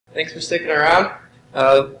Thanks for sticking around.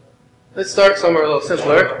 Let's start somewhere a little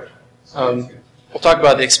simpler. We'll talk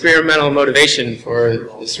about the experimental motivation for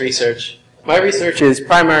this research. My research is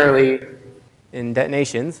primarily in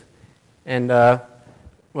detonations. And,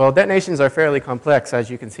 well, detonations are fairly complex, as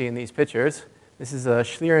you can see in these pictures. This is a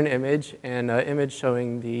Schlieren image and an image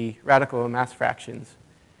showing the radical mass fractions.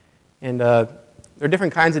 And there are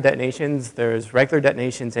different kinds of detonations. There's regular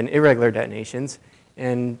detonations and irregular detonations.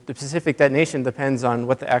 And the specific detonation depends on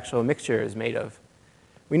what the actual mixture is made of.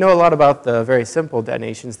 We know a lot about the very simple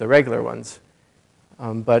detonations, the regular ones.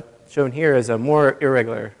 But shown here is a more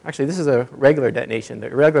irregular. Actually, this is a regular detonation. The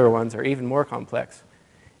irregular ones are even more complex.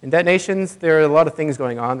 In detonations, there are a lot of things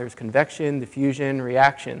going on. There's convection, diffusion,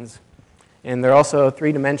 reactions. And they're also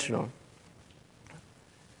three-dimensional.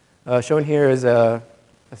 Shown here is a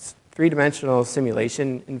three-dimensional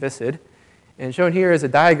simulation in VISID. And shown here is a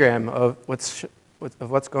diagram of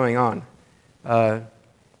what's going on. When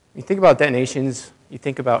you think about detonations, you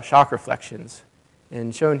think about shock reflections.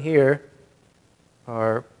 And shown here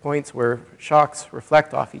are points where shocks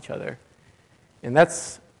reflect off each other. And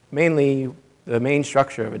that's mainly the main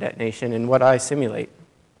structure of a detonation and what I simulate.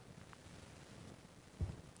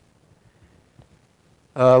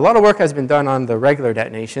 A lot of work has been done on the regular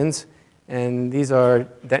detonations. And these are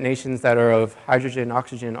detonations that are of hydrogen,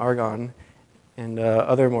 oxygen, argon, and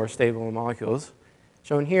other more stable molecules.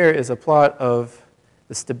 Shown here is a plot of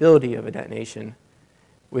the stability of a detonation.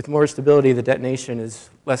 With more stability, the detonation is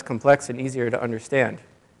less complex and easier to understand.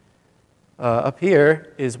 Up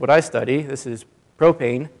here is what I study. This is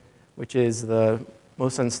propane, which is the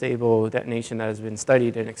most unstable detonation that has been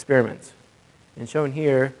studied in experiments. And shown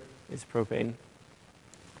here is propane.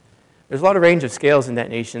 There's a lot of range of scales in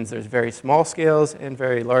detonations. There's very small scales and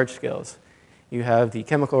very large scales. You have the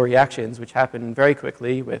chemical reactions, which happen very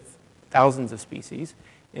quickly with thousands of species.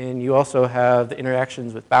 And you also have the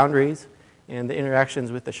interactions with boundaries and the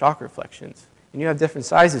interactions with the shock reflections. And you have different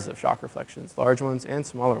sizes of shock reflections, large ones and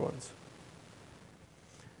smaller ones.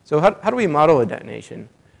 So how do we model a detonation?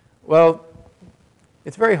 Well,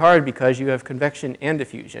 it's very hard because you have convection and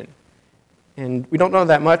diffusion. And we don't know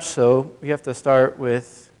that much, so we have to start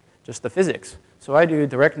with just the physics. So I do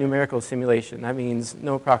direct numerical simulation. That means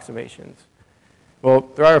no approximations. Well,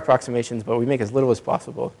 there are approximations, but we make as little as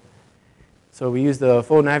possible. So we use the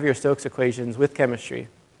full Navier-Stokes equations with chemistry.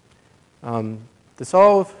 To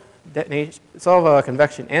solve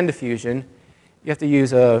convection and diffusion, you have to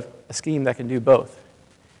use a scheme that can do both.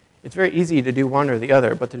 It's very easy to do one or the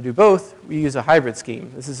other, but to do both, we use a hybrid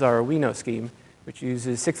scheme. This is our WENO scheme, which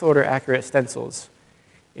uses sixth-order accurate stencils.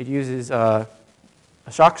 It uses a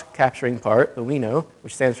shock capturing part, the WENO,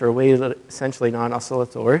 which stands for weighted essentially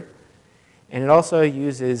non-oscillator. And it also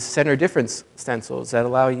uses center difference stencils that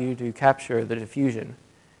allow you to capture the diffusion.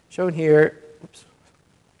 Shown here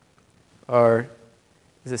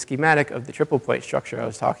is a schematic of the triple point structure I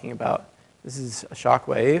was talking about. This is a shock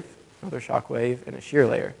wave, another shock wave, and a shear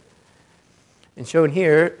layer. And shown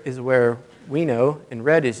here is where WENO in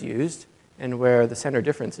red is used and where the center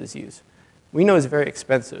difference is used. WENO is very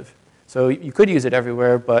expensive. So you could use it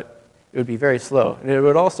everywhere, but it would be very slow. And it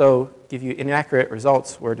would also give you inaccurate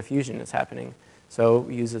results where diffusion is happening. So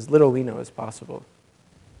we use as little WENO as possible.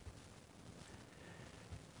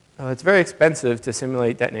 It's very expensive to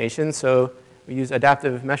simulate detonation, so we use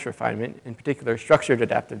adaptive mesh refinement, in particular structured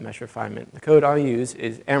adaptive mesh refinement. The code I'll use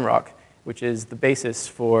is AMROC, which is the basis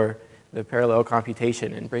for the parallel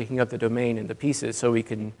computation and breaking up the domain into pieces so we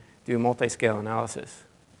can do multi-scale analysis.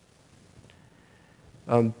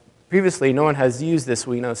 Previously, no one has used this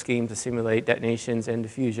WENO scheme to simulate detonations and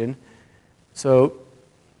diffusion. So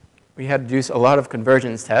we had to do a lot of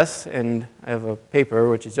convergence tests, and I have a paper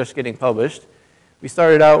which is just getting published. We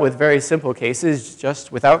started out with very simple cases,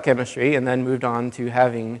 just without chemistry, and then moved on to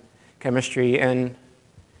having chemistry and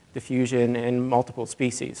diffusion and multiple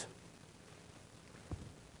species.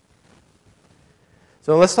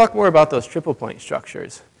 So let's talk more about those triple point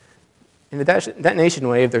structures. In the detonation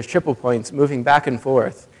wave, there's triple points moving back and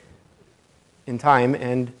forth in time,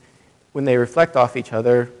 and when they reflect off each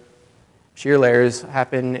other, shear layers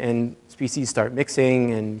happen and species start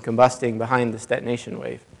mixing and combusting behind this detonation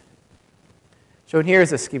wave. Shown here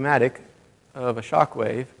is a schematic of a shock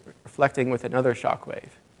wave reflecting with another shock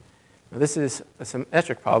wave. Now this is a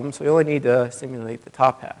symmetric problem, so you only need to simulate the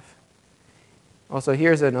top half. Also,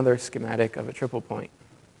 here's another schematic of a triple point.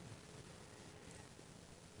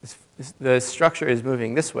 The structure is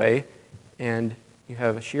moving this way, and you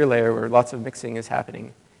have a shear layer where lots of mixing is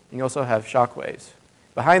happening. And you also have shock waves.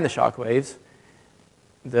 Behind the shock waves,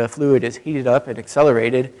 the fluid is heated up and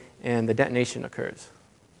accelerated, and the detonation occurs.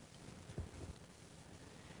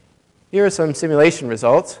 Here are some simulation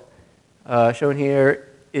results. Shown here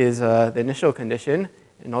is the initial condition,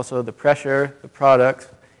 and also the pressure, the product,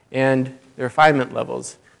 and the refinement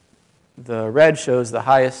levels. The red shows the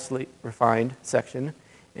highest refined section,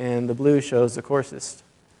 and the blue shows the coarsest.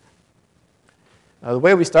 The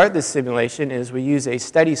way we start this simulation is we use a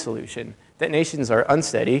steady solution. Detonations are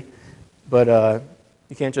unsteady, but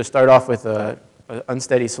you can't just start off with an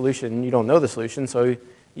unsteady solution. You don't know the solution, so you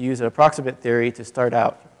use an approximate theory to start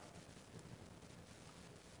out.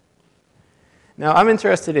 Now, I'm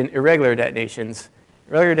interested in irregular detonations.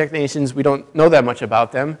 Irregular detonations, we don't know that much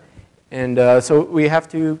about them, and so we have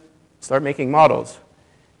to start making models.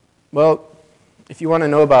 Well, if you want to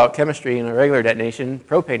know about chemistry in a regular detonation,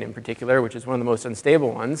 propane in particular, which is one of the most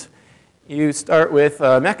unstable ones, you start with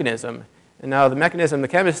a mechanism. And now the mechanism the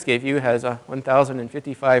chemist gave you has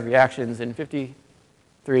 1,055 reactions in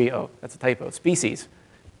 53, oh, that's a typo, species.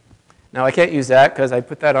 Now I can't use that because I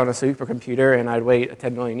put that on a supercomputer and I'd wait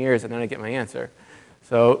 10 million years and then I'd get my answer.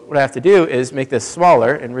 So what I have to do is make this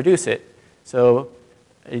smaller and reduce it. So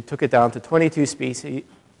I took it down to 22 species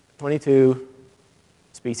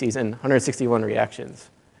and 161 reactions.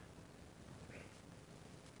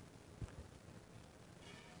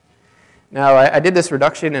 Now, I did this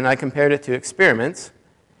reduction and I compared it to experiments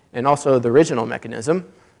and also the original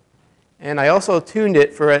mechanism. And I also tuned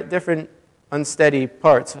it for different unsteady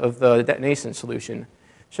parts of the detonation solution.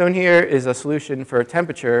 Shown here is a solution for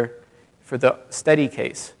temperature for the steady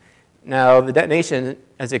case. Now, the detonation,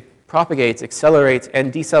 as it propagates, accelerates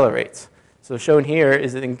and decelerates. So shown here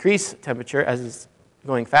is an increased temperature as it's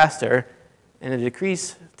going faster, and a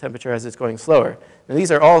decreased temperature as it's going slower. Now,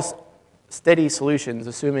 these are all steady solutions,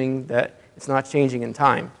 assuming that it's not changing in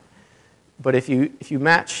time. But if you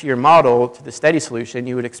match your model to the steady solution,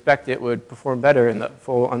 you would expect it would perform better in the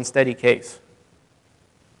full unsteady case.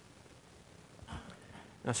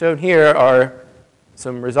 Now, shown here are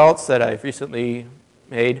some results that I've recently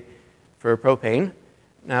made for propane.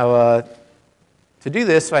 Now, to do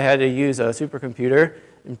this, I had to use a supercomputer.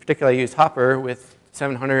 In particular, I used Hopper with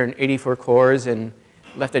 784 cores and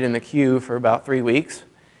left it in the queue for about 3 weeks.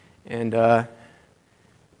 And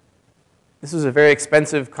this was a very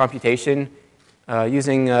expensive computation.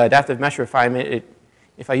 Using adaptive mesh refinement,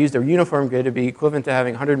 if I used a uniform grid, it would be equivalent to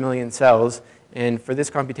having 100 million cells. And for this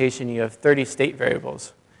computation, you have 30 state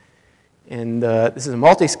variables. And this is a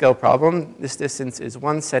multi-scale problem. This distance is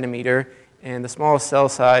 1 centimeter, and the smallest cell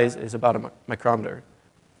size is about a micrometer.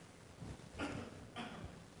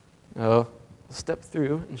 Now, I'll step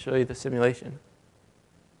through and show you the simulation.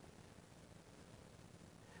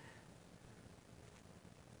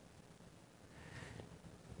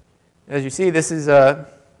 As you see, this is a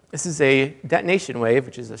detonation wave,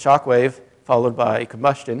 which is a shock wave followed by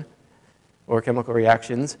combustion or chemical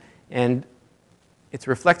reactions. And it's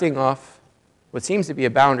reflecting off what seems to be a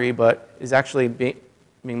boundary, but is actually being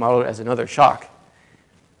modeled as another shock.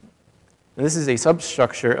 And this is a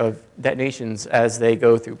substructure of detonations as they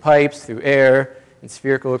go through pipes, through air, in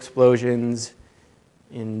spherical explosions,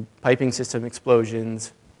 in piping system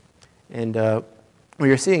explosions. And what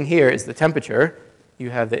you're seeing here is the temperature. You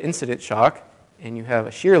have the incident shock, and you have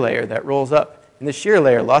a shear layer that rolls up. In the shear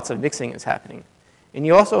layer, lots of mixing is happening. And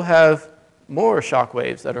you also have more shock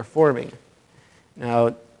waves that are forming.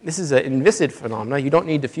 Now, this is an inviscid phenomenon. You don't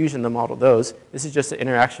need diffusion to model those. This is just an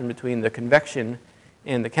interaction between the convection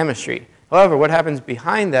and the chemistry. However, what happens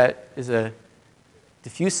behind that is a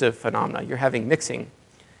diffusive phenomenon. You're having mixing.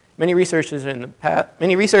 Many researchers in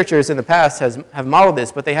the past have modeled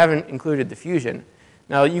this, but they haven't included diffusion.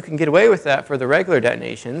 Now, you can get away with that for the regular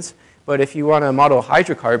detonations, but if you want to model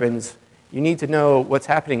hydrocarbons, you need to know what's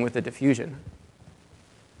happening with the diffusion.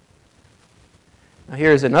 Now,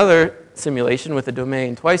 here's another simulation with a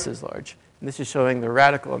domain twice as large. And this is showing the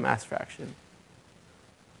radical mass fraction.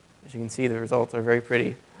 As you can see, the results are very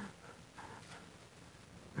pretty.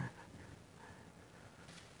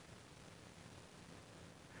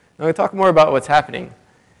 Now, we'll talk more about what's happening.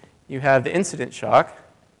 You have the incident shock.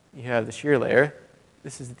 You have the shear layer.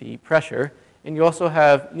 This is the pressure. And you also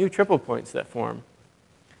have new triple points that form.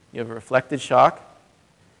 You have a reflected shock.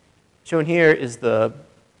 Shown here is the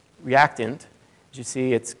reactant. As you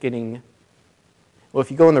see, it's getting, well, if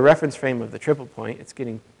you go in the reference frame of the triple point, it's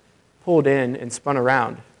getting pulled in and spun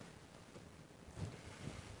around.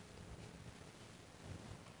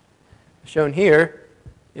 Shown here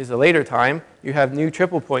is a later time. You have new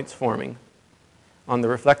triple points forming on the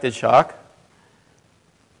reflected shock.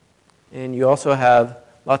 And you also have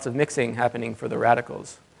lots of mixing happening for the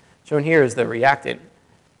radicals. Shown here is the reactant.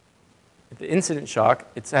 The incident shock,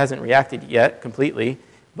 it hasn't reacted yet completely,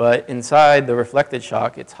 but inside the reflected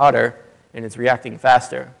shock, it's hotter and it's reacting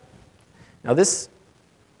faster. Now this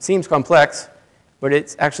seems complex, but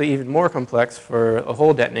it's actually even more complex for a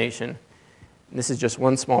whole detonation. And this is just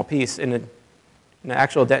one small piece. In an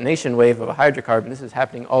actual detonation wave of a hydrocarbon, this is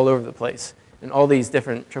happening all over the place. And all these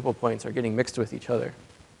different triple points are getting mixed with each other.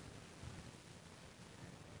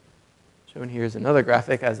 Shown here is another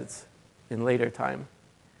graphic as it's in later time.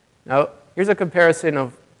 Now, here's a comparison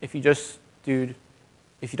of if you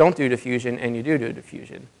don't do diffusion and you do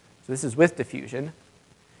diffusion. So this is with diffusion,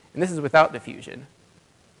 and this is without diffusion.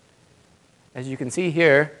 As you can see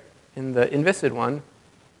here, in the inviscid one,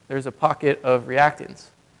 there's a pocket of reactants.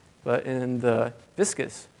 But in the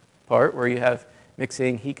viscous part, where you have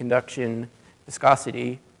mixing, heat conduction,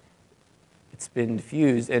 viscosity, it's been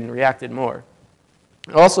diffused and reacted more.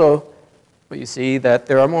 And also, what you see that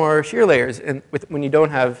there are more shear layers when you don't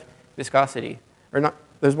have viscosity, or not.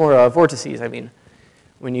 There's more vortices. I mean,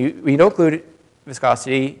 when you don't include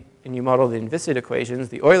viscosity and you model the inviscid equations,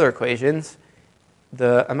 the Euler equations,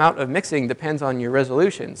 the amount of mixing depends on your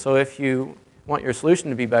resolution. So if you want your solution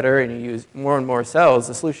to be better and you use more and more cells,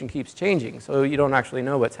 the solution keeps changing. So you don't actually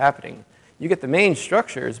know what's happening. You get the main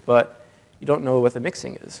structures, but you don't know what the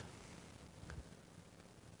mixing is.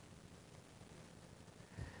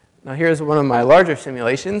 Now here's one of my larger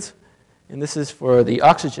simulations, and this is for the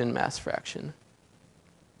oxygen mass fraction.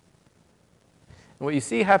 And what you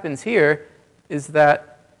see happens here is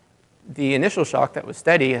that the initial shock that was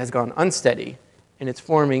steady has gone unsteady, and it's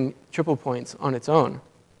forming triple points on its own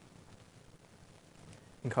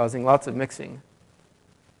and causing lots of mixing.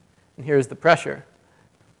 And here's the pressure.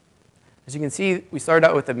 As you can see, we started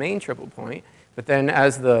out with the main triple point, but then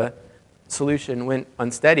as the solution went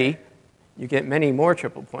unsteady, you get many more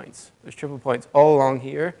triple points. There's triple points all along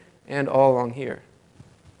here and all along here.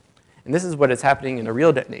 And this is what is happening in a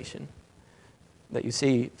real detonation that you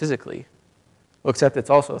see physically. Well, except it's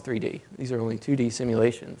also 3D. These are only 2D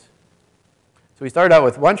simulations. So we started out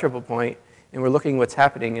with one triple point, and we're looking what's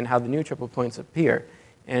happening and how the new triple points appear.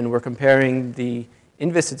 And we're comparing the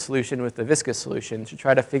inviscid solution with the viscous solution to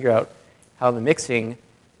try to figure out how the mixing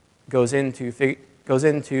goes into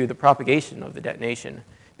the propagation of the detonation.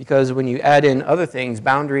 Because when you add in other things,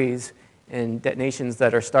 boundaries and detonations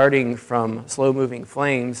that are starting from slow-moving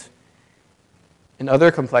flames and other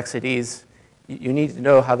complexities, you need to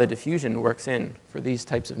know how the diffusion works in for these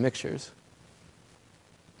types of mixtures.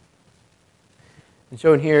 And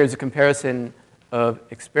shown here is a comparison of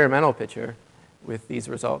experimental picture with these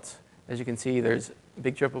results. As you can see, there's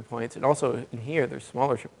big triple points, and also in here, there's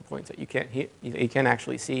smaller triple points that you can't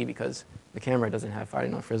actually see because the camera doesn't have fine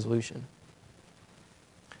enough resolution.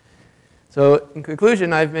 So in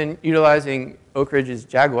conclusion, I've been utilizing Oak Ridge's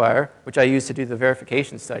Jaguar, which I used to do the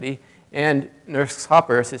verification study, and NERSC's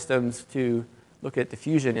Hopper systems to look at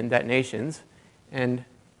diffusion and detonations. And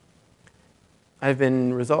I've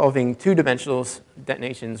been resolving two-dimensional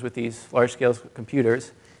detonations with these large-scale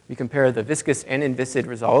computers. We compare the viscous and inviscid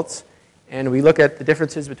results, and we look at the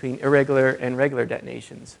differences between irregular and regular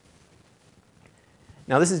detonations.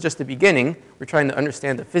 Now this is just the beginning. We're trying to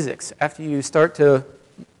understand the physics. After you start to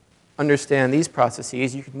understand these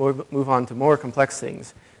processes, you can move on to more complex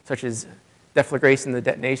things, such as deflagration, the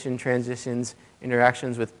detonation transitions,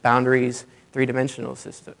 interactions with boundaries, three-dimensional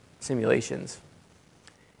simulations.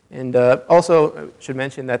 And also, I should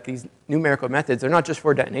mention that these numerical methods are not just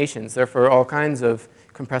for detonations. They're for all kinds of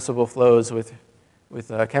compressible flows with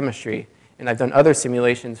chemistry. And I've done other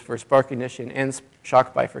simulations for spark ignition and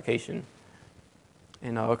shock bifurcation.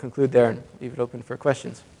 And I'll conclude there and leave it open for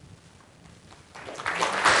questions.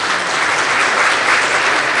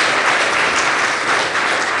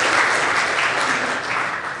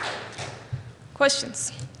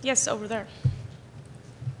 Questions? Yes, over there.